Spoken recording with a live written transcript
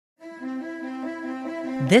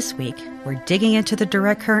This week, we're digging into the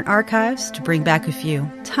Direct Current archives to bring back a few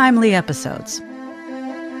timely episodes.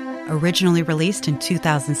 Originally released in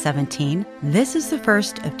 2017, this is the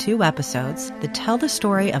first of 2 episodes that tell the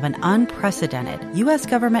story of an unprecedented U.S.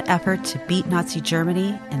 government effort to beat Nazi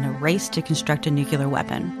Germany in the race to construct a nuclear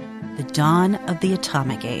weapon, the dawn of the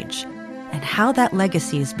atomic age, and how that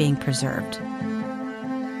legacy is being preserved.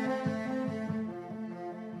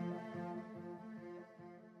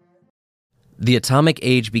 The atomic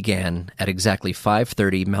age began at exactly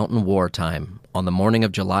 5:30 Mountain War time on the morning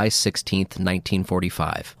of July 16,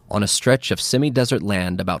 1945, on a stretch of semi-desert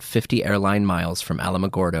land about 50 airline miles from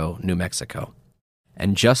Alamogordo, New Mexico.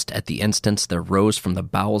 And just at the instant there rose from the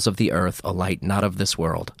bowels of the earth a light not of this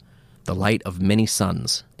world, the light of many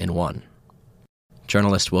suns in one.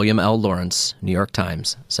 Journalist William L. Lawrence, New York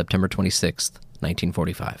Times, September 26,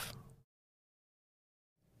 1945.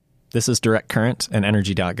 This is Direct Current, an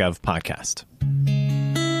Energy.gov podcast.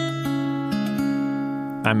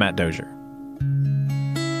 I'm Matt Dozier.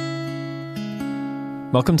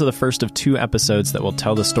 Welcome to the first of 2 episodes that will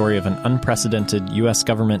tell the story of an unprecedented U.S.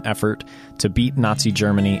 government effort to beat Nazi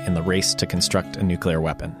Germany in the race to construct a nuclear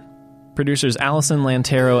weapon. Producers Allison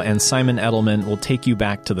Lantero and Simon Edelman will take you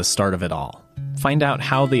back to the start of it all. Find out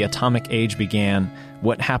how the atomic age began,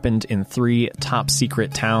 what happened in 3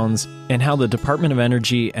 top-secret towns, and how the Department of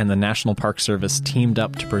Energy and the National Park Service teamed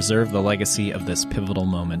up to preserve the legacy of this pivotal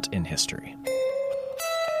moment in history.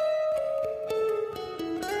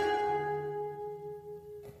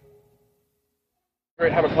 We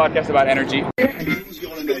have a podcast about energy.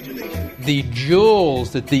 The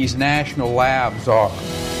jewels that these national labs are.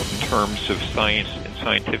 In terms of science and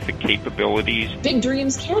scientific capabilities. Big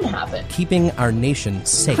dreams can happen. Keeping our nation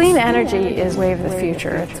safe. Clean energy is way of the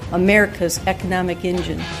future. It's America's economic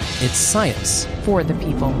engine. It's science. For the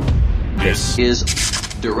people. This is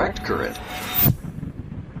Direct Current.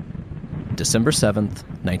 December 7th,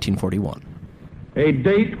 1941. A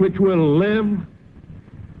date which will live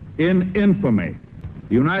in infamy.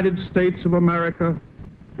 The United States of America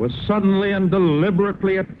was suddenly and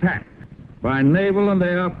deliberately attacked by naval and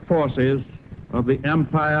air forces of the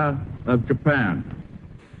Empire of Japan.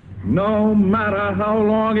 No matter how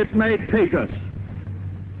long it may take us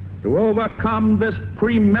to overcome this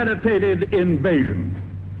premeditated invasion,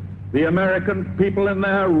 the American people in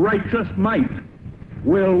their righteous might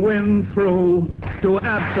will win through to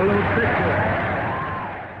absolute victory.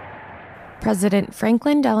 President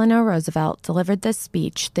Franklin Delano Roosevelt delivered this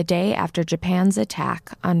speech the day after Japan's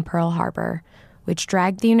attack on Pearl Harbor, which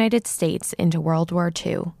dragged the United States into World War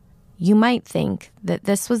II. You might think that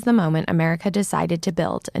this was the moment America decided to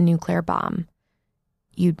build a nuclear bomb.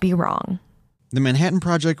 You'd be wrong. The Manhattan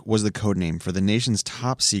Project was the codename for the nation's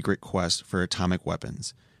top-secret quest for atomic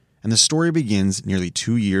weapons, and the story begins nearly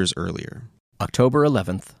 2 years earlier. October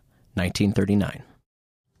 11th, 1939.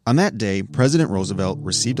 On that day, President Roosevelt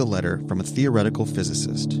received a letter from a theoretical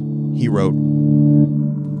physicist. He wrote,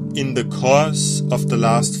 "In the course of the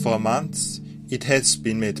last 4 months, it has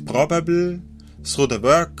been made probable, through the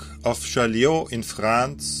work of Joliot in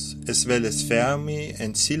France, as well as Fermi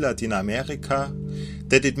and Szilard in America,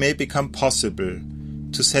 that it may become possible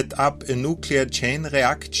to set up a nuclear chain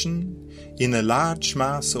reaction in a large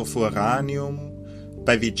mass of uranium,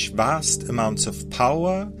 by which vast amounts of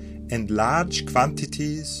power and large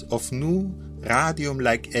quantities of new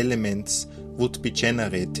radium-like elements would be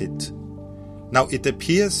generated. Now it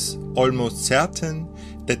appears almost certain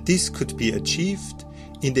that this could be achieved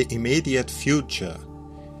in the immediate future.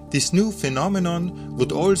 This new phenomenon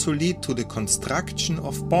would also lead to the construction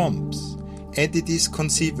of bombs, and it is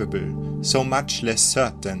conceivable, so much less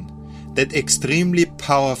certain, that extremely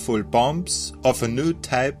powerful bombs of a new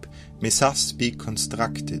type may thus be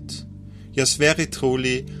constructed. Yours very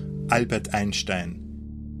truly, Albert Einstein."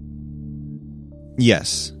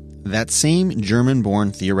 Yes, that same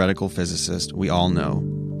German-born theoretical physicist we all know,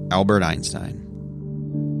 Albert Einstein.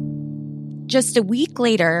 Just a week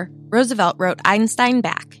later, Roosevelt wrote Einstein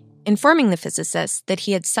back, informing the physicist that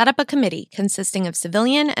he had set up a committee consisting of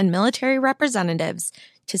civilian and military representatives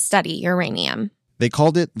to study uranium. They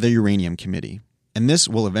called it the Uranium Committee, and this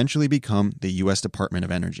will eventually become the U.S. Department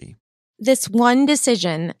of Energy. This one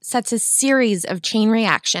decision sets a series of chain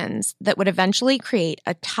reactions that would eventually create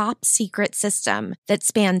a top-secret system that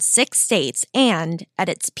spanned 6 states and, at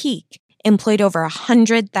its peak, employed over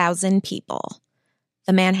 100,000 people.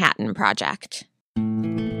 The Manhattan Project.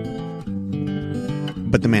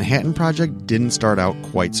 But the Manhattan Project didn't start out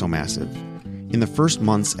quite so massive. In the first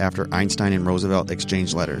months after Einstein and Roosevelt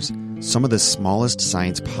exchanged letters, some of the smallest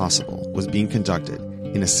science possible was being conducted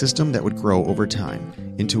in a system that would grow over time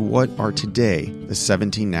into what are today the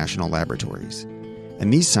 17 national laboratories.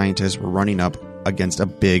 and these scientists were running up against a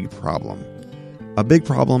big problem. A big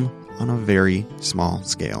problem on a very small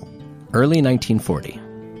scale. Early 1940.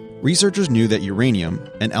 Researchers knew that uranium,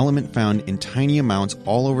 an element found in tiny amounts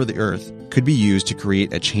all over the Earth, could be used to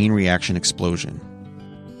create a chain reaction explosion.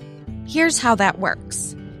 Here's how that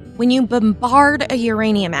works. When you bombard a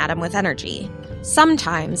uranium atom with energy,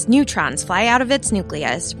 sometimes neutrons fly out of its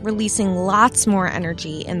nucleus, releasing lots more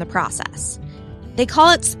energy in the process. They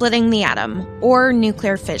call it splitting the atom, or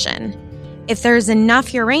nuclear fission. If there's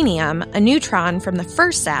enough uranium, a neutron from the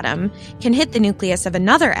first atom can hit the nucleus of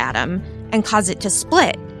another atom and cause it to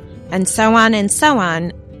split, and so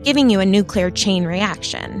on, giving you a nuclear chain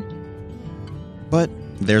reaction. But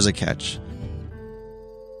there's a catch.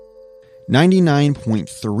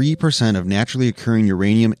 99.3% of naturally occurring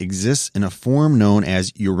uranium exists in a form known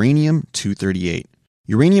as uranium-238.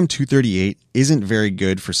 Uranium-238 isn't very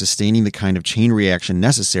good for sustaining the kind of chain reaction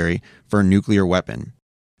necessary for a nuclear weapon.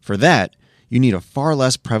 For that, you need a far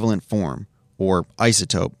less prevalent form, or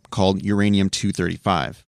isotope, called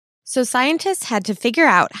uranium-235. So scientists had to figure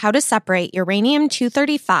out how to separate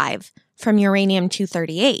uranium-235 from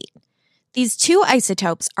uranium-238. These two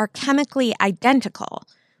isotopes are chemically identical,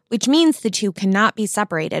 which means the two cannot be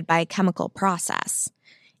separated by a chemical process.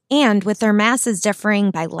 And with their masses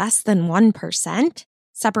differing by less than 1%,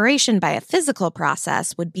 separation by a physical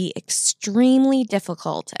process would be extremely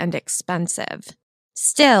difficult and expensive.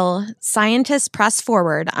 Still, scientists press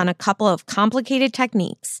forward on a couple of complicated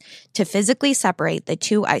techniques to physically separate the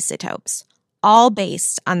two isotopes, all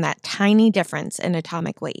based on that tiny difference in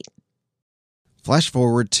atomic weight. Flash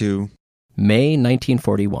forward to May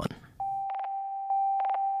 1941.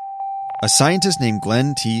 A scientist named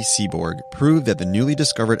Glenn T. Seaborg proved that the newly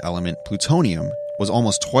discovered element plutonium was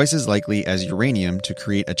almost twice as likely as uranium to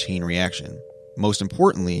create a chain reaction. Most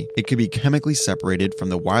importantly, it could be chemically separated from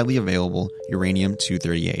the widely available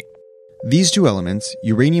uranium-238. These two elements,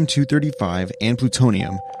 uranium-235 and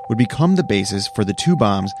plutonium, would become the basis for the two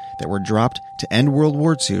bombs that were dropped to end World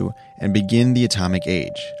War II and begin the atomic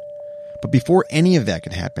age. But before any of that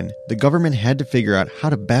could happen, the government had to figure out how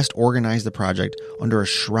to best organize the project under a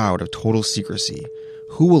shroud of total secrecy,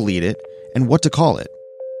 who will lead it, and what to call it.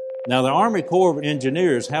 Now, the Army Corps of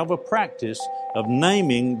Engineers have a practice of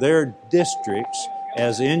naming their districts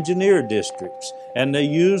as engineer districts, and they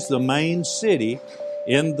use the main city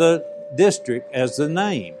in the district as the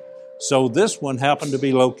name. So this one happened to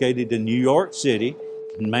be located in New York City,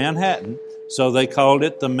 in Manhattan, so they called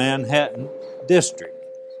it the Manhattan District.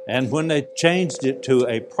 And when they changed it to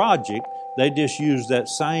a project, they just used that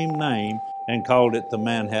same name and called it the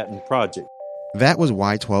Manhattan Project. That was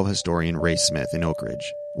Y-12 historian Ray Smith in Oak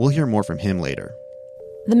Ridge. We'll hear more from him later.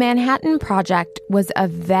 The Manhattan Project was a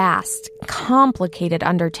vast, complicated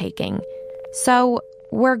undertaking, so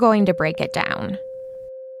we're going to break it down.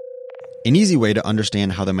 An easy way to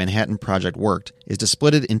understand how the Manhattan Project worked is to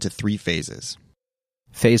split it into 3 phases.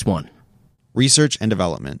 Phase 1. Research and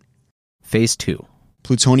development. Phase 2.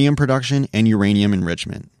 Plutonium production and uranium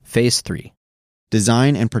enrichment. Phase 3.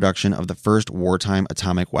 Design and production of the first wartime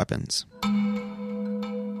atomic weapons.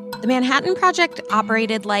 The Manhattan Project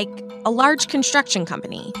operated like a large construction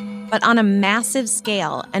company, but on a massive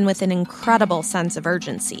scale and with an incredible sense of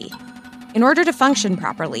urgency. In order to function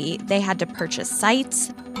properly, they had to purchase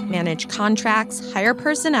sites, manage contracts, hire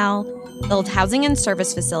personnel, build housing and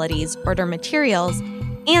service facilities, order materials,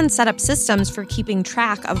 and set up systems for keeping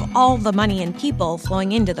track of all the money and people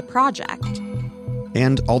flowing into the project.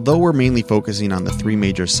 And although we're mainly focusing on the 3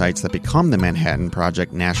 major sites that become the Manhattan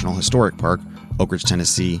Project National Historic Park, Oak Ridge,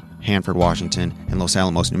 Tennessee, Hanford, Washington, and Los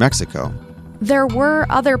Alamos, New Mexico, there were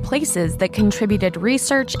other places that contributed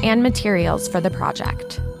research and materials for the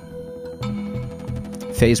project.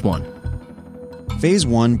 Phase 1. Phase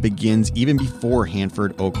 1 begins even before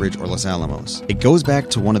Hanford, Oak Ridge, or Los Alamos. It goes back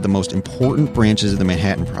to one of the most important branches of the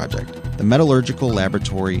Manhattan Project, the Metallurgical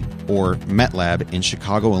Laboratory, or METLab, in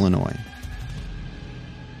Chicago, Illinois.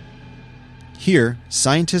 Here,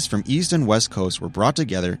 scientists from East and West Coast were brought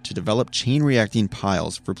together to develop chain-reacting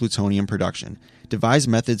piles for plutonium production, devise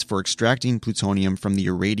methods for extracting plutonium from the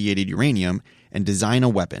irradiated uranium, and design a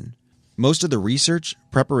weapon. Most of the research,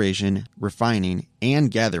 preparation, refining,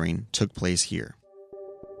 and gathering took place here.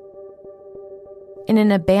 In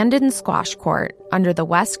an abandoned squash court under the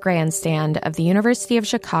West Grandstand of the University of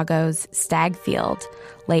Chicago's Stagg Field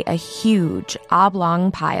lay a huge,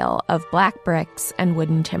 oblong pile of black bricks and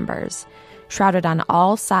wooden timbers, shrouded on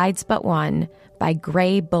all sides but one by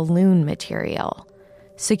gray balloon material.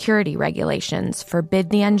 Security regulations forbid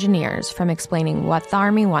the engineers from explaining what the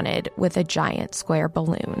Army wanted with a giant square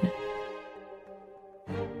balloon.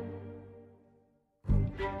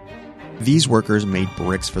 These workers made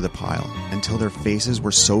bricks for the pile until their faces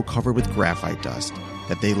were so covered with graphite dust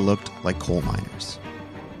that they looked like coal miners.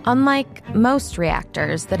 Unlike most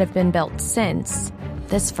reactors that have been built since,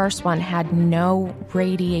 this first one had no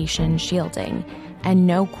radiation shielding and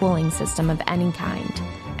no cooling system of any kind.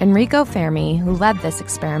 Enrico Fermi, who led this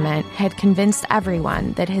experiment, had convinced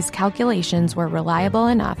everyone that his calculations were reliable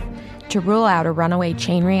enough to rule out a runaway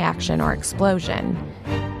chain reaction or explosion.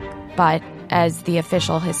 But, as the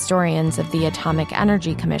official historians of the Atomic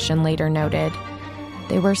Energy Commission later noted,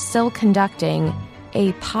 they were still conducting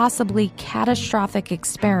a possibly catastrophic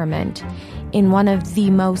experiment in one of the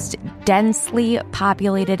most densely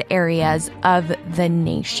populated areas of the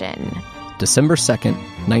nation. December 2nd,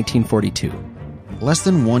 1942. Less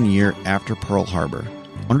than 1 year after Pearl Harbor,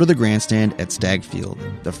 under the grandstand at Stagg Field,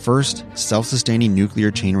 the first self-sustaining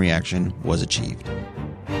nuclear chain reaction was achieved.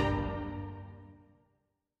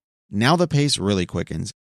 Now the pace really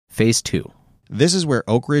quickens. Phase 2. This is where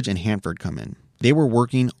Oak Ridge and Hanford come in. They were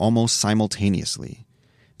working almost simultaneously.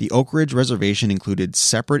 The Oak Ridge Reservation included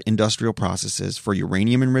separate industrial processes for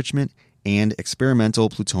uranium enrichment and experimental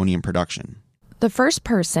plutonium production. The first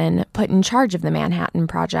person put in charge of the Manhattan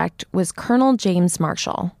Project was Colonel James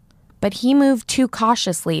Marshall, but he moved too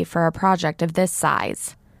cautiously for a project of this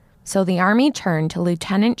size. So the Army turned to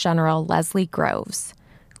Lieutenant General Leslie Groves.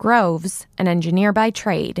 Groves, an engineer by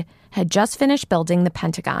trade, had just finished building the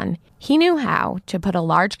Pentagon. He knew how to put a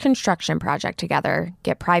large construction project together,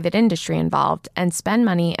 get private industry involved, and spend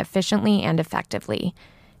money efficiently and effectively.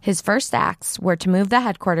 His first acts were to move the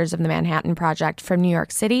headquarters of the Manhattan Project from New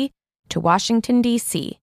York City to Washington,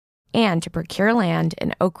 D.C., and to procure land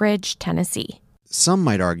in Oak Ridge, Tennessee. Some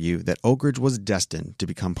might argue that Oak Ridge was destined to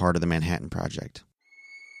become part of the Manhattan Project.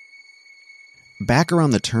 Back around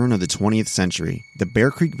the turn of the 20th century, the Bear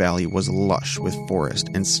Creek Valley was lush with forest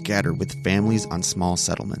and scattered with families on small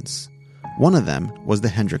settlements. One of them was the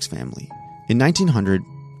Hendricks family. In 1900,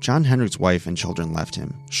 John Hendricks' wife and children left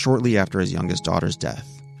him shortly after his youngest daughter's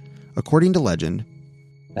death. According to legend,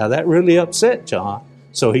 now that really upset John,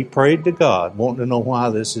 so he prayed to God, wanting to know why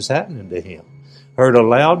this is happening to him. Heard a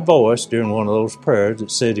loud voice during one of those prayers that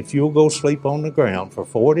said, if you'll go sleep on the ground for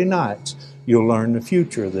 40 nights, you'll learn the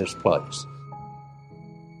future of this place.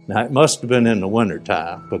 Now, it must have been in the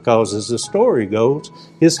wintertime, because as the story goes,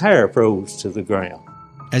 his hair froze to the ground.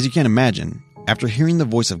 As you can imagine, after hearing the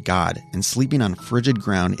voice of God and sleeping on frigid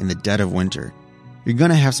ground in the dead of winter, you're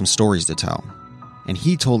going to have some stories to tell. And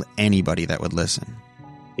he told anybody that would listen.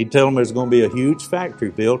 He'd tell them there's going to be a huge factory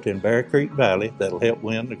built in Bear Creek Valley that'll help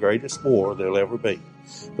win the greatest war there'll ever be.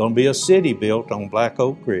 Going to be a city built on Black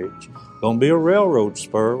Oak Ridge. Going to be a railroad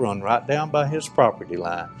spur run right down by his property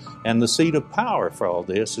line. And the seat of power for all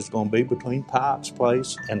this is going to be between Pyatt's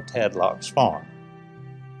Place and Tadlock's farm.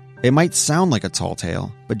 It might sound like a tall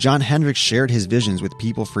tale, but John Hendricks shared his visions with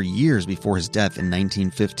people for years before his death in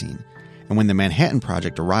 1915. And when the Manhattan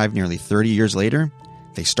Project arrived nearly 30 years later,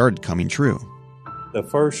 they started coming true. The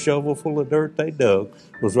first shovelful of dirt they dug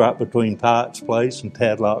was right between Pyatt's Place and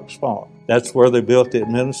Tadlock's farm. That's where they built the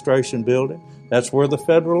administration building. That's where the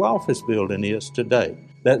federal office building is today.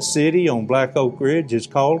 That city on Black Oak Ridge is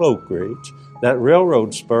called Oak Ridge. That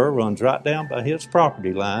railroad spur runs right down by his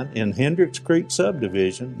property line in Hendricks Creek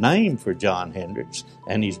subdivision, named for John Hendricks,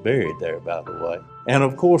 and he's buried there, by the way. And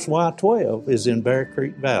of course, Y-12 is in Bear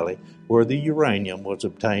Creek Valley, where the uranium was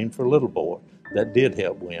obtained for Little Boy that did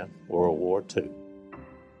help win World War II.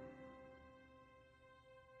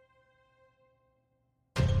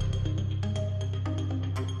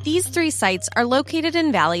 These three sites are located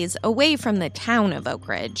in valleys away from the town of Oak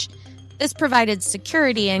Ridge. This provided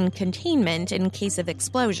security and containment in case of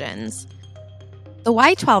explosions. The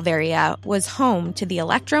Y-12 area was home to the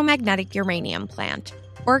electromagnetic uranium plant,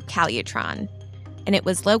 or Calutron, and it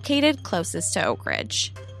was located closest to Oak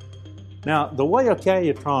Ridge. Now, the way a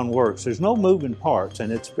Calutron works, there's no moving parts,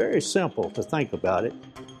 and it's very simple to think about it.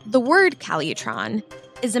 The word Calutron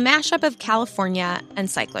is a mashup of California and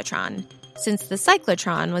cyclotron, since the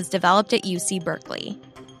cyclotron was developed at UC Berkeley.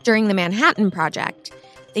 During the Manhattan Project,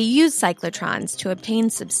 they used cyclotrons to obtain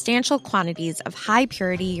substantial quantities of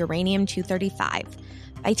high-purity uranium-235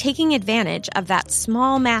 by taking advantage of that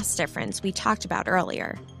small mass difference we talked about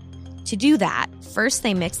earlier. To do that, first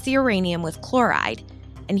they mixed the uranium with chloride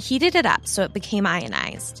and heated it up so it became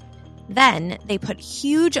ionized. Then they put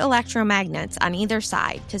huge electromagnets on either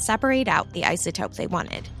side to separate out the isotope they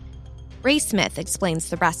wanted. Ray Smith explains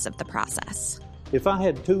the rest of the process. If I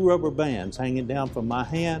had two rubber bands hanging down from my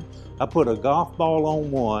hand, I put a golf ball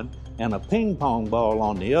on one and a ping pong ball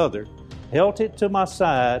on the other, held it to my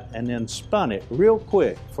side, and then spun it real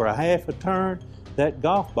quick for a half a turn, that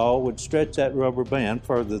golf ball would stretch that rubber band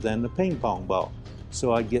further than the ping pong ball.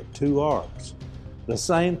 So I get 2 arcs. The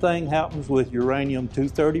same thing happens with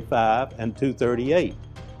uranium-235 and 238.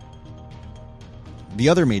 The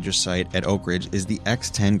other major site at Oak Ridge is the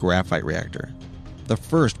X-10 graphite reactor, the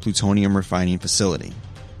first plutonium refining facility.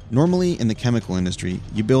 Normally in the chemical industry,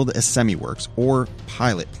 you build a semi-works or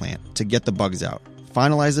pilot plant to get the bugs out,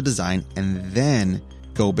 finalize the design, and then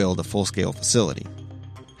go build a full-scale facility.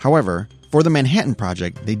 However, for the Manhattan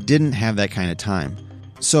Project, they didn't have that kind of time.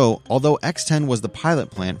 So, although X-10 was the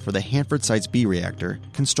pilot plant for the Hanford Site's B reactor,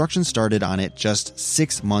 construction started on it just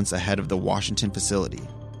 6 months ahead of the Washington facility.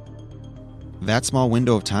 That small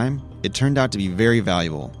window of time, it turned out to be very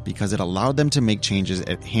valuable because it allowed them to make changes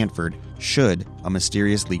at Hanford should a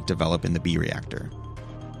mysterious leak develop in the B reactor.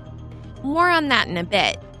 More on that in a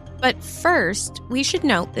bit. But first, we should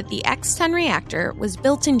note that the X-10 reactor was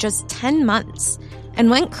built in just 10 months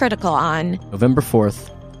and went critical on November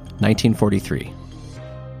 4th, 1943.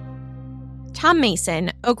 Tom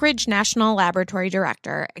Mason, Oak Ridge National Laboratory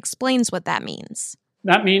Director, explains what that means.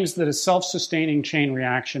 That means that a self-sustaining chain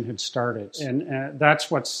reaction had started, and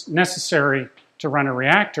that's what's necessary to run a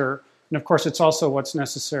reactor. And of course, it's also what's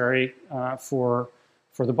necessary for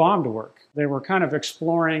the bomb to work. They were kind of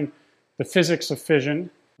exploring the physics of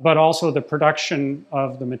fission, but also the production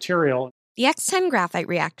of the material. The X-10 graphite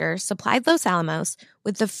reactor supplied Los Alamos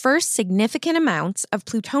with the first significant amounts of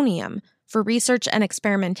plutonium for research and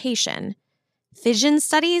experimentation. Fission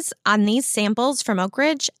studies on these samples from Oak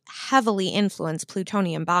Ridge heavily influenced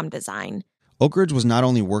plutonium bomb design. Oak Ridge was not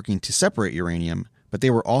only working to separate uranium, but they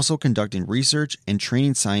were also conducting research and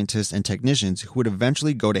training scientists and technicians who would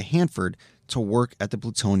eventually go to Hanford to work at the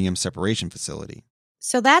plutonium separation facility.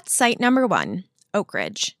 So that's site number 1, Oak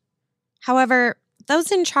Ridge. However,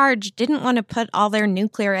 those in charge didn't want to put all their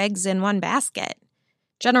nuclear eggs in one basket.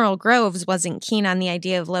 General Groves wasn't keen on the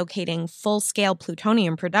idea of locating full-scale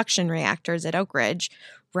plutonium production reactors at Oak Ridge,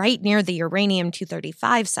 right near the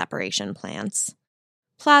uranium-235 separation plants.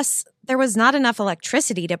 Plus, there was not enough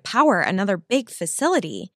electricity to power another big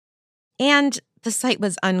facility. And the site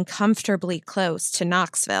was uncomfortably close to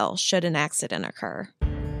Knoxville should an accident occur.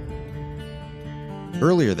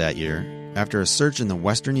 Earlier that year, after a search in the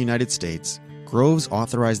western United States, Groves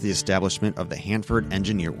authorized the establishment of the Hanford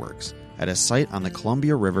Engineer Works at a site on the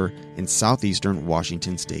Columbia River in southeastern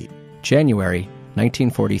Washington state. January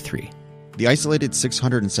 1943. The isolated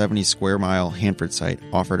 670 square mile Hanford site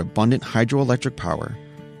offered abundant hydroelectric power,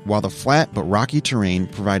 while the flat but rocky terrain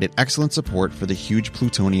provided excellent support for the huge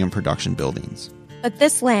plutonium production buildings. But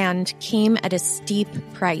this land came at a steep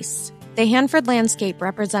price. The Hanford landscape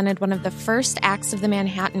represented one of the first acts of the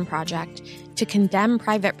Manhattan Project to condemn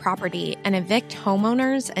private property and evict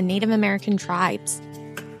homeowners and Native American tribes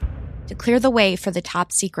to clear the way for the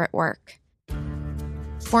top-secret work.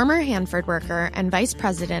 Former Hanford worker and vice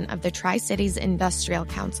president of the Tri-Cities Industrial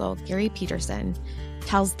Council, Gary Peterson,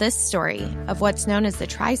 tells this story of what's known as the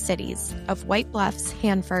Tri-Cities of White Bluffs,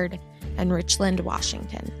 Hanford, and Richland,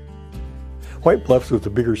 Washington. White Bluffs was the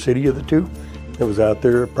bigger city of the two. It was out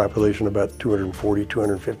there, a population about 240,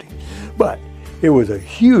 250. But it was a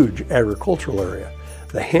huge agricultural area.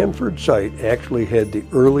 The Hanford site actually had the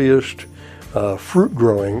earliest fruit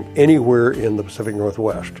growing anywhere in the Pacific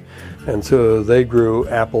Northwest. And so they grew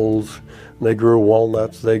apples, they grew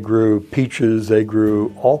walnuts, they grew peaches, they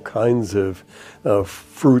grew all kinds of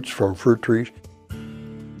fruits from fruit trees.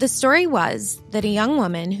 The story was that a young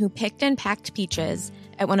woman who picked and packed peaches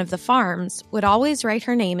at one of the farms would always write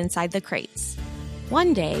her name inside the crates.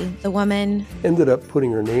 One day, the woman ended up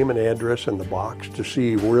putting her name and address in the box to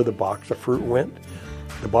see where the box of fruit went.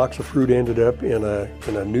 The box of fruit ended up in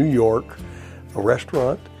a New York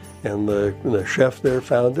restaurant, and the chef there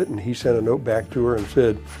found it, and he sent a note back to her and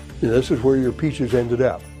said, "This is where your peaches ended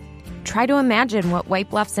up." Try to imagine what White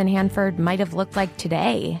Bluffs and Hanford might have looked like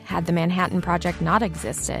today had the Manhattan Project not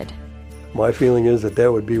existed. My feeling is that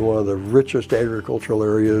that would be one of the richest agricultural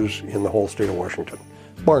areas in the whole state of Washington.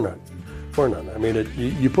 Bar none. Bar none. I mean,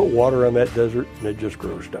 you put water on that desert, and it just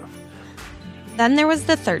grows stuff. Then there was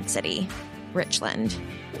the third city, Richland.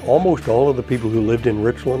 Almost all of the people who lived in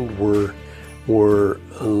Richland were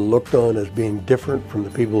looked on as being different from the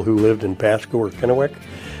people who lived in Pasco or Kennewick.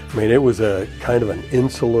 I mean, it was a kind of an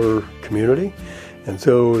insular community. And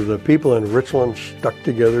so the people in Richland stuck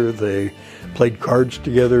together. They played cards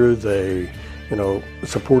together. They,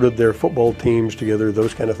 supported their football teams together,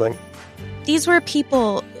 those kind of things. These were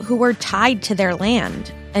people who were tied to their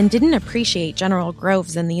land and didn't appreciate General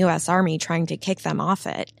Groves and the U.S. Army trying to kick them off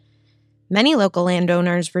it. Many local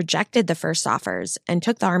landowners rejected the first offers and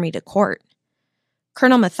took the Army to court.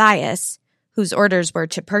 Colonel Matthias, whose orders were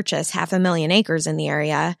to purchase 500,000 acres in the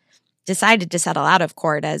area, decided to settle out of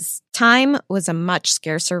court as time was a much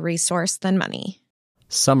scarcer resource than money.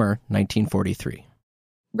 Summer 1943.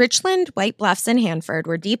 Richland, White Bluffs, and Hanford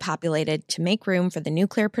were depopulated to make room for the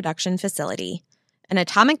nuclear production facility, an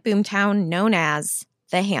atomic boomtown known as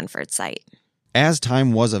the Hanford Site. As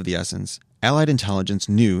time was of the essence, Allied intelligence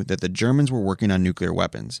knew that the Germans were working on nuclear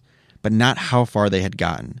weapons, but not how far they had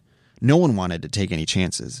gotten. No one wanted to take any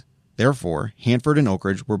chances. Therefore, Hanford and Oak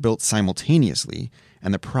Ridge were built simultaneously,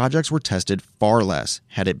 and the projects were tested far less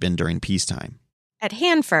had it been during peacetime. At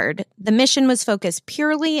Hanford, the mission was focused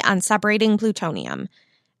purely on separating plutonium,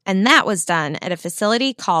 and that was done at a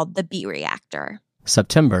facility called the B reactor.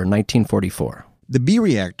 September 1944. The B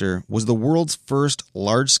reactor was the world's first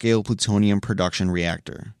large-scale plutonium production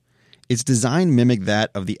reactor. Its design mimicked that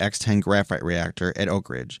of the X-10 graphite reactor at Oak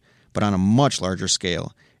Ridge, but on a much larger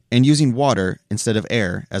scale, and using water instead of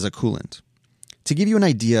air as a coolant. To give you an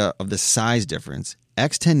idea of the size difference,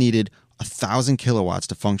 X-10 needed 1,000 kilowatts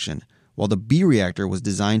to function, while the B reactor was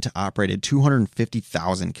designed to operate at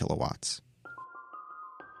 250,000 kilowatts.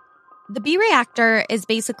 The B reactor is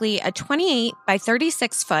basically a 28 by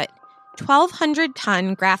 36 foot,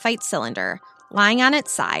 1,200-ton graphite cylinder lying on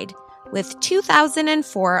its side with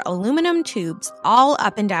 2,004 aluminum tubes all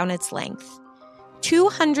up and down its length.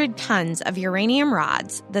 200 tons of uranium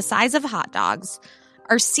rods, the size of hot dogs,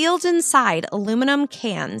 are sealed inside aluminum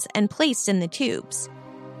cans and placed in the tubes.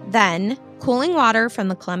 Then, cooling water from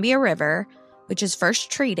the Columbia River, which is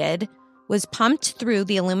first treated, was pumped through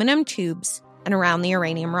the aluminum tubes and around the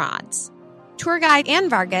uranium rods. Tour guide Ann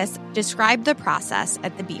Vargas described the process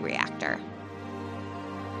at the B reactor.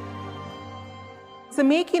 The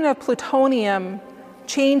making of plutonium,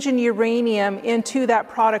 changing uranium into that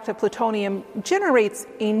product of plutonium, generates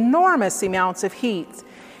enormous amounts of heat.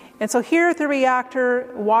 And so here at the reactor,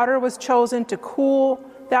 water was chosen to cool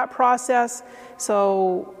that process.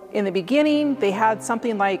 So in the beginning, they had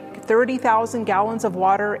something like 30,000 gallons of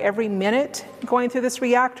water every minute going through this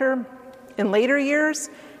reactor. In later years,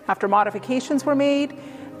 after modifications were made,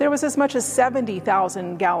 there was as much as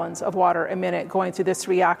 70,000 gallons of water a minute going through this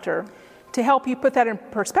reactor. To help you put that in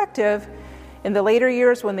perspective, in the later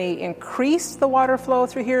years when they increased the water flow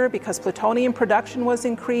through here because plutonium production was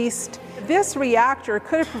increased, this reactor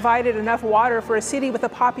could have provided enough water for a city with a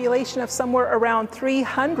population of somewhere around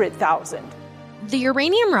 300,000. The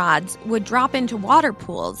uranium rods would drop into water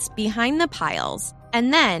pools behind the piles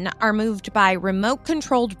and then are moved by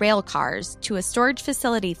remote-controlled rail cars to a storage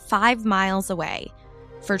facility 5 miles away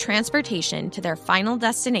for transportation to their final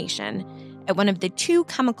destination at one of the 2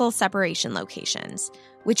 chemical separation locations,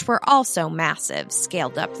 which were also massive,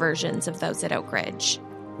 scaled-up versions of those at Oak Ridge.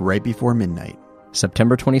 Right before midnight.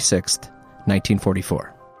 September 26th,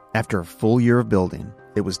 1944. After a full year of building,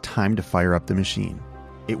 it was time to fire up the machine.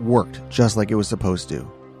 It worked just like it was supposed to.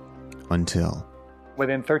 Until...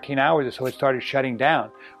 Within 13 hours or so, it started shutting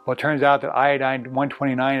down. Well, it turns out that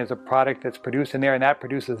iodine-129 is a product that's produced in there, and that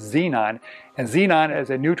produces xenon. And xenon is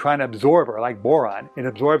a neutron absorber, like boron. It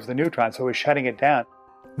absorbs the neutron, so it's shutting it down.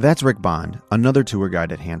 That's Rick Bond, another tour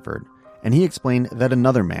guide at Hanford, and he explained that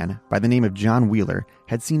another man by the name of John Wheeler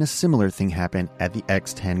had seen a similar thing happen at the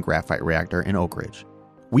X-10 graphite reactor in Oak Ridge.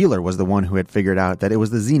 Wheeler was the one who had figured out that it was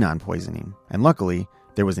the xenon poisoning, and luckily,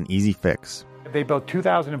 there was an easy fix. They built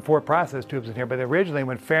 2004 process tubes in here, but originally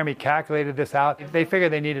when Fermi calculated this out, they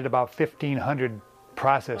figured they needed about 1,500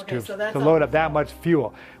 process tubes to load up that much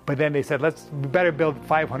fuel. But then they said, we better build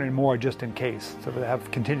 500 more just in case. So they have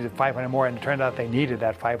continued at 500 more, and it turned out they needed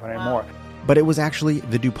that 500 more. But it was actually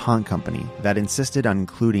the DuPont company that insisted on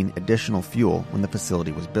including additional fuel when the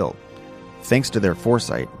facility was built. Thanks to their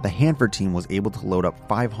foresight, the Hanford team was able to load up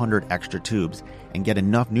 500 extra tubes and get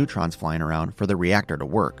enough neutrons flying around for the reactor to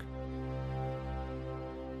work.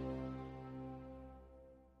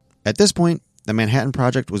 At this point, the Manhattan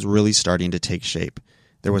Project was really starting to take shape.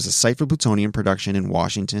 There was a site for plutonium production in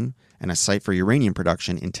Washington and a site for uranium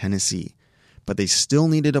production in Tennessee, but they still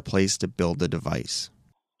needed a place to build the device.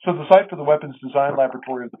 So the site for the weapons design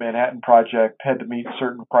laboratory of the Manhattan Project had to meet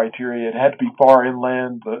certain criteria. It had to be far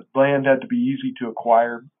inland. The land had to be easy to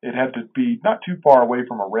acquire. It had to be not too far away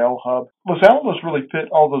from a rail hub. Los Alamos really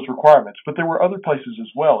fit all those requirements, but there were other places as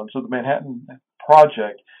well. And so the Manhattan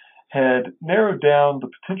Project had narrowed down the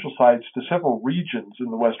potential sites to several regions in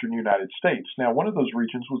the western United States. Now, one of those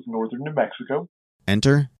regions was northern New Mexico.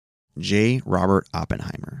 Enter J. Robert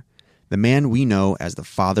Oppenheimer, the man we know as the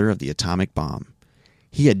father of the atomic bomb.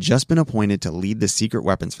 He had just been appointed to lead the secret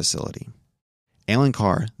weapons facility. Alan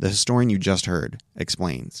Carr, the historian you just heard,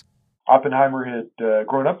 explains. Oppenheimer had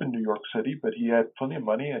grown up in New York City, but he had plenty of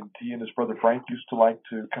money, and he and his brother Frank used to like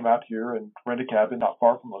to come out here and rent a cabin not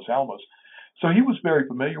far from Los Alamos. So he was very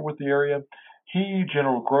familiar with the area. He,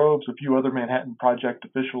 General Groves, a few other Manhattan Project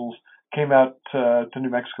officials came out to New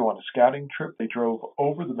Mexico on a scouting trip. They drove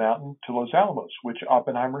over the mountain to Los Alamos, which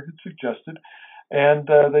Oppenheimer had suggested, and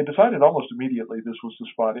they decided almost immediately this was the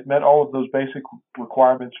spot. It met all of those basic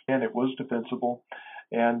requirements, and it was defensible,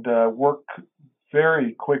 and work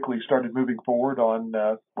very quickly started moving forward on,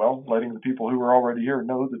 letting the people who were already here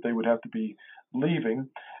know that they would have to be leaving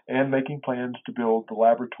and making plans to build the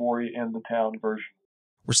laboratory and the town version.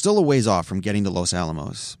 We're still a ways off from getting to Los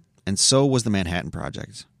Alamos, and so was the Manhattan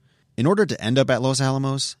Project. In order to end up at Los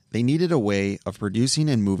Alamos, they needed a way of producing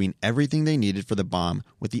and moving everything they needed for the bomb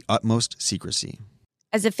with the utmost secrecy.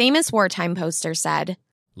 As a famous wartime poster said,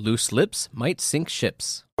 "Loose lips might sink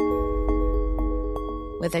ships."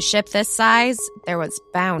 With a ship this size, there was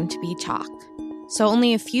bound to be talk. So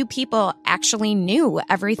only a few people actually knew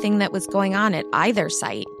everything that was going on at either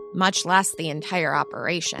site, much less the entire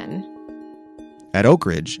operation. At Oak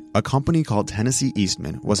Ridge, a company called Tennessee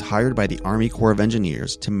Eastman was hired by the Army Corps of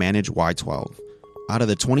Engineers to manage Y-12. Out of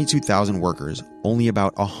the 22,000 workers, only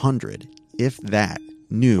about 100, if that,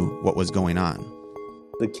 knew what was going on.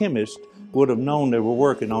 The chemists would have known they were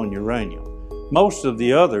working on uranium. Most of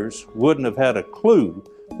the others wouldn't have had a clue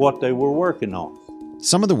what they were working on.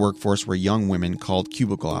 Some of the workforce were young women called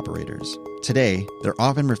cubicle operators. Today, they're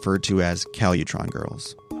often referred to as Calutron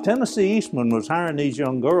girls. Tennessee Eastman was hiring these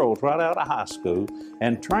young girls right out of high school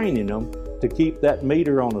and training them to keep that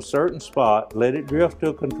meter on a certain spot, let it drift to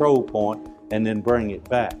a control point, and then bring it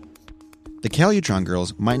back. The Calutron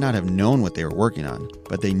girls might not have known what they were working on,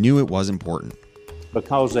 but they knew it was important.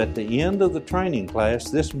 Because at the end of the training class,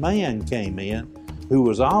 this man came in who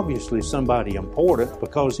was obviously somebody important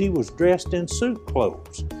because he was dressed in suit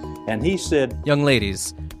clothes. And he said, "Young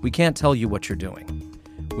ladies, we can't tell you what you're doing.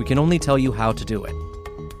 We can only tell you how to do it.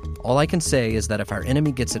 All I can say is that if our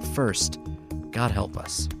enemy gets it first, God help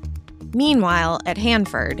us." Meanwhile, at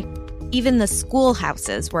Hanford, even the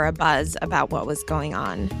schoolhouses were abuzz about what was going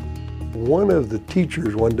on. One of the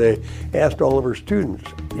teachers one day asked all of her students,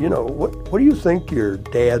 what do you think your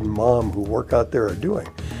dad and mom who work out there are doing?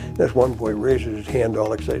 This one boy raises his hand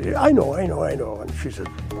all excited. I know. And she said,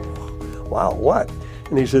 wow, what?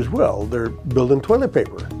 And he says, well, they're building toilet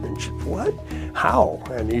paper. And she said, what? How?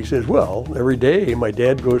 And he says, well, every day my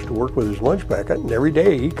dad goes to work with his lunch packet, and every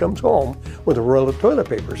day he comes home with a roll of toilet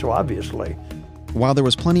paper, so obviously. While there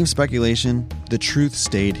was plenty of speculation, the truth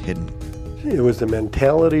stayed hidden. It was the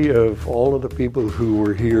mentality of all of the people who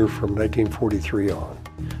were here from 1943 on.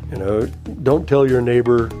 Don't tell your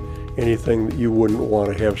neighbor anything that you wouldn't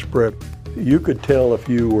want to have spread. You could tell if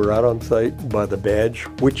you were out on site by the badge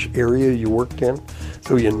which area you worked in.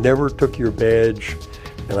 So you never took your badge.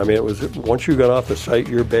 And it was once you got off the site,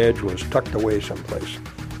 your badge was tucked away someplace.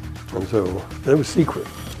 And so it was secret.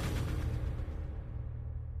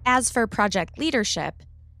 As for project leadership,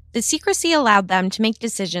 the secrecy allowed them to make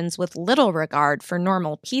decisions with little regard for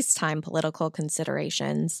normal peacetime political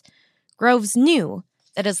considerations. Groves knew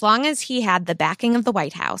that as long as he had the backing of the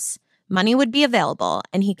White House, money would be available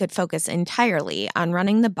and he could focus entirely on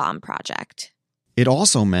running the bomb project. It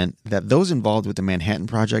also meant that those involved with the Manhattan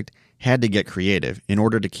Project had to get creative in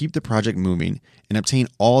order to keep the project moving and obtain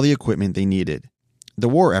all the equipment they needed. The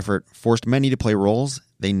war effort forced many to play roles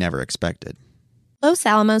they never expected. Los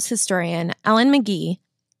Alamos historian Ellen McGee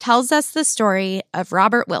tells us the story of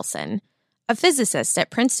Robert Wilson, a physicist at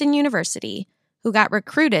Princeton University who got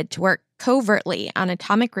recruited to work covertly on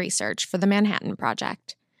atomic research for the Manhattan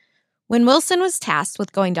Project. When Wilson was tasked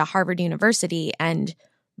with going to Harvard University and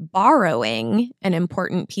borrowing an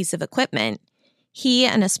important piece of equipment, he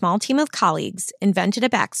and a small team of colleagues invented a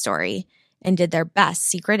backstory and did their best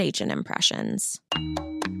secret agent impressions.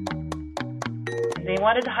 They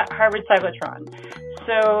wanted Harvard cyclotron.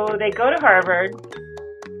 So they go to Harvard.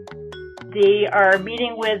 They are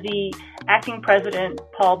meeting with the acting president,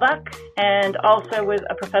 Paul Buck, and also with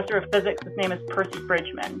a professor of physics. His name is Percy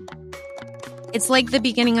Bridgman. It's like the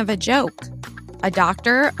beginning of a joke. A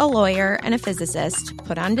doctor, a lawyer, and a physicist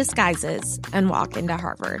put on disguises and walk into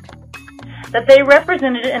Harvard. That they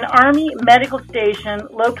represented an Army medical station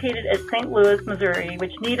located at St. Louis, Missouri,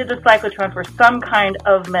 which needed a cyclotron for some kind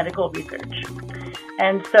of medical research.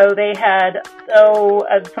 And so they had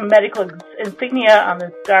some medical insignia on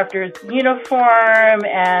this doctor's uniform,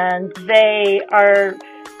 and they are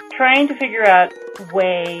trying to figure out a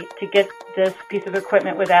way to get this piece of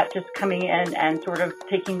equipment without just coming in and sort of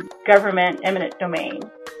taking government eminent domain.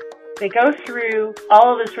 They go through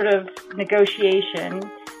all of this sort of negotiation,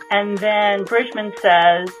 and then Bridgman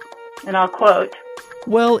says, And I'll quote,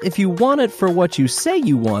 "Well, if you want it for what you say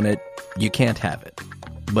you want it, you can't have it.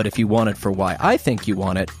 But if you want it for why I think you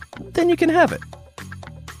want it, then you can have it."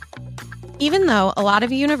 Even though a lot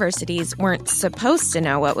of universities weren't supposed to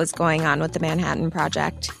know what was going on with the Manhattan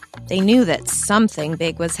Project, they knew that something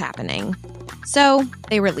big was happening. So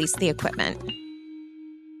they released the equipment.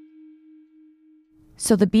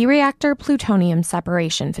 So the B-reactor plutonium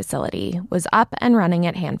separation facility was up and running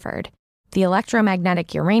at Hanford. The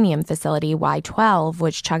electromagnetic uranium facility, Y-12,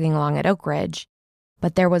 was chugging along at Oak Ridge.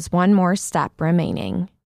 But there was one more step remaining.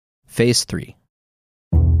 Phase 3.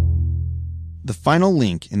 The final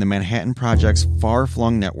link in the Manhattan Project's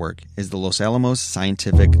far-flung network is the Los Alamos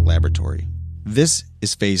Scientific Laboratory. This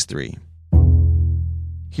is Phase 3.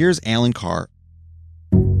 Here's Alan Carr.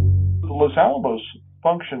 The Los Alamos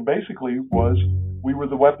function basically was we were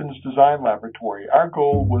the weapons design laboratory. Our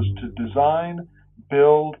goal was to design,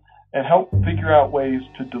 build, and help figure out ways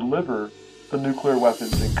to deliver the nuclear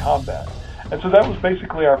weapons in combat. And so that was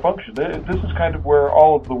basically our function. This is kind of where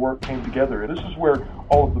all of the work came together. This is where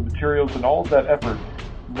all of the materials and all of that effort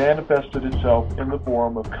manifested itself in the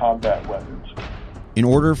form of combat weapons. In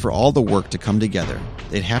order for all the work to come together,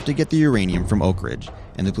 they'd have to get the uranium from Oak Ridge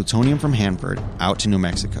and the plutonium from Hanford out to New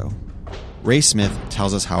Mexico. Ray Smith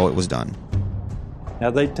tells us how it was done. Now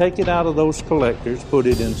they'd take it out of those collectors, put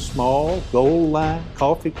it in small, gold-lined,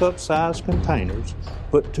 coffee cup-sized containers,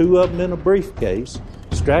 put 2 of them in a briefcase,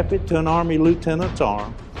 strap it to an Army lieutenant's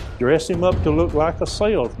arm, dress him up to look like a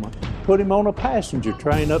salesman, put him on a passenger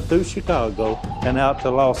train up through Chicago and out to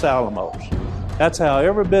Los Alamos. That's how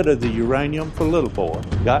every bit of the uranium for Little Boy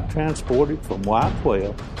got transported from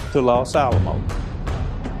Y-12 to Los Alamos.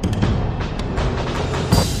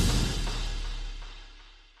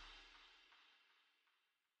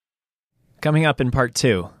 Coming up in part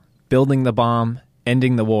 2, building the bomb,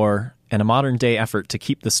 ending the war, and a modern-day effort to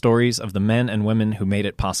keep the stories of the men and women who made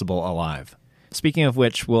it possible alive. Speaking of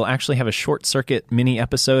which, we'll actually have a short-circuit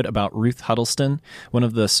mini-episode about Ruth Huddleston, one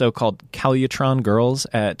of the so-called Calutron girls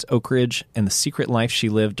at Oak Ridge, and the secret life she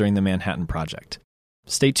lived during the Manhattan Project.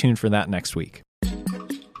 Stay tuned for that next week.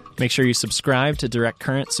 Make sure you subscribe to Direct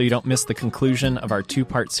Current so you don't miss the conclusion of our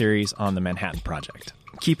 2-part series on the Manhattan Project.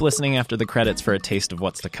 Keep listening after the credits for a taste of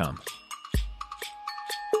what's to come.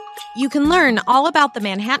 You can learn all about the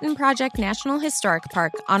Manhattan Project National Historic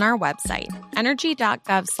Park on our website,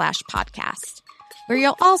 energy.gov/podcast, where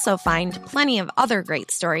you'll also find plenty of other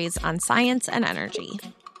great stories on science and energy.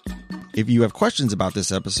 If you have questions about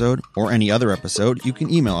this episode or any other episode, you can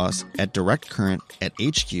email us at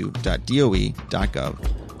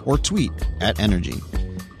directcurrent@hq.doe.gov or tweet @energy.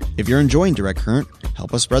 If you're enjoying Direct Current,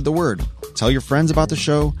 help us spread the word. Tell your friends about the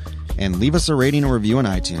show and leave us a rating or review on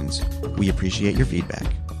iTunes. We appreciate your feedback.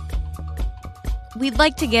 We'd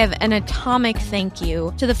like to give an atomic thank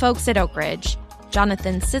you to the folks at Oak Ridge: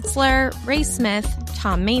 Jonathan Sitzler, Ray Smith,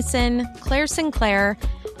 Tom Mason, Claire Sinclair,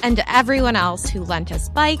 and to everyone else who lent us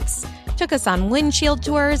bikes, took us on windshield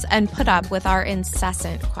tours, and put up with our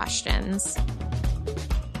incessant questions.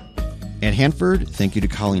 At Hanford, thank you to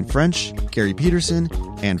Colleen French, Gary Peterson,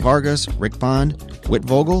 Ann Vargas, Rick Bond, Whit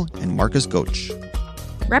Vogel, and Marcus Goetsch.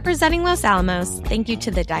 Representing Los Alamos, thank you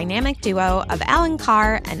to the dynamic duo of Alan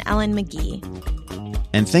Carr and Ellen McGee.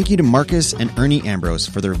 And thank you to Marcus and Ernie Ambrose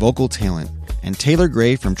for their vocal talent, and Taylor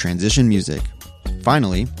Gray from Transition Music.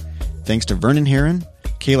 Finally, thanks to Vernon Herron,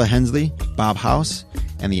 Kayla Hensley, Bob House,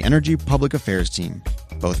 and the Energy Public Affairs team,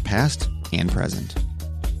 both past and present.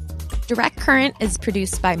 Direct Current is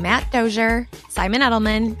produced by Matt Dozier, Simon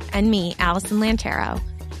Edelman, and me, Allison Lantero.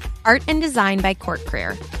 Art and design by Court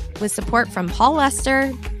Creer, with support from Paul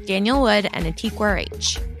Lester, Daniel Wood, and Atiqua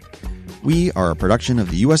H. We are a production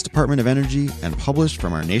of the U.S. Department of Energy and published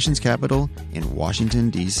from our nation's capital in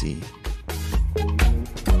Washington, D.C.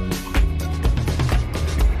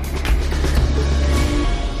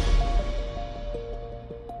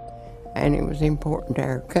 And it was important to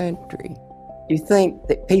our country. You think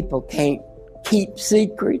that people can't keep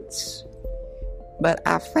secrets, but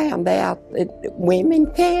I found out that women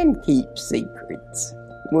can keep secrets.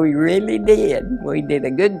 We really did. We did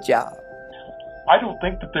a good job. I don't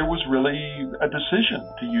think that there was really a decision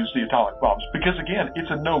to use the atomic bombs because, again, it's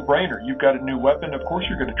a no-brainer. You've got a new weapon. Of course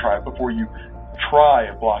you're going to try it before you try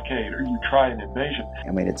a blockade or you try an invasion.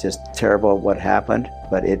 I mean, it's just terrible what happened,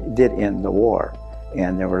 but it did end the war.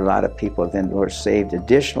 And there were a lot of people then who were saved.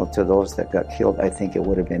 Additional to those that got killed, I think it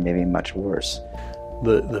would have been maybe much worse.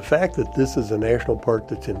 The fact that this is a national park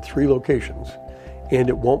that's in 3 locations and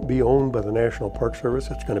it won't be owned by the National Park Service,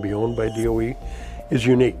 it's going to be owned by DOE, is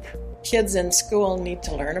unique. Kids in school need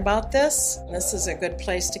to learn about this. This is a good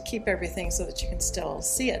place to keep everything so that you can still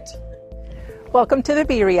see it. Welcome to the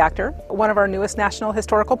V Reactor, one of our newest national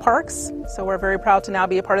historical parks. So we're very proud to now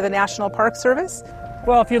be a part of the National Park Service.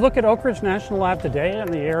 Well, if you look at Oak Ridge National Lab today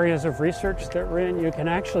and the areas of research that we're in, you can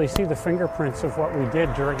actually see the fingerprints of what we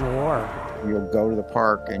did during the war. You'll go to the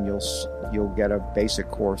park and you'll get a basic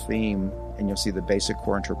core theme, and you'll see the basic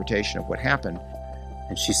core interpretation of what happened.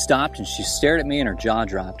 And she stopped and she stared at me and her jaw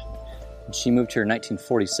dropped. And she moved here in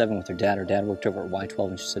 1947 with her dad. Her dad worked over at Y12,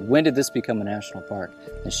 and she said, "When did this become a national park?"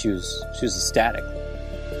 And she was ecstatic.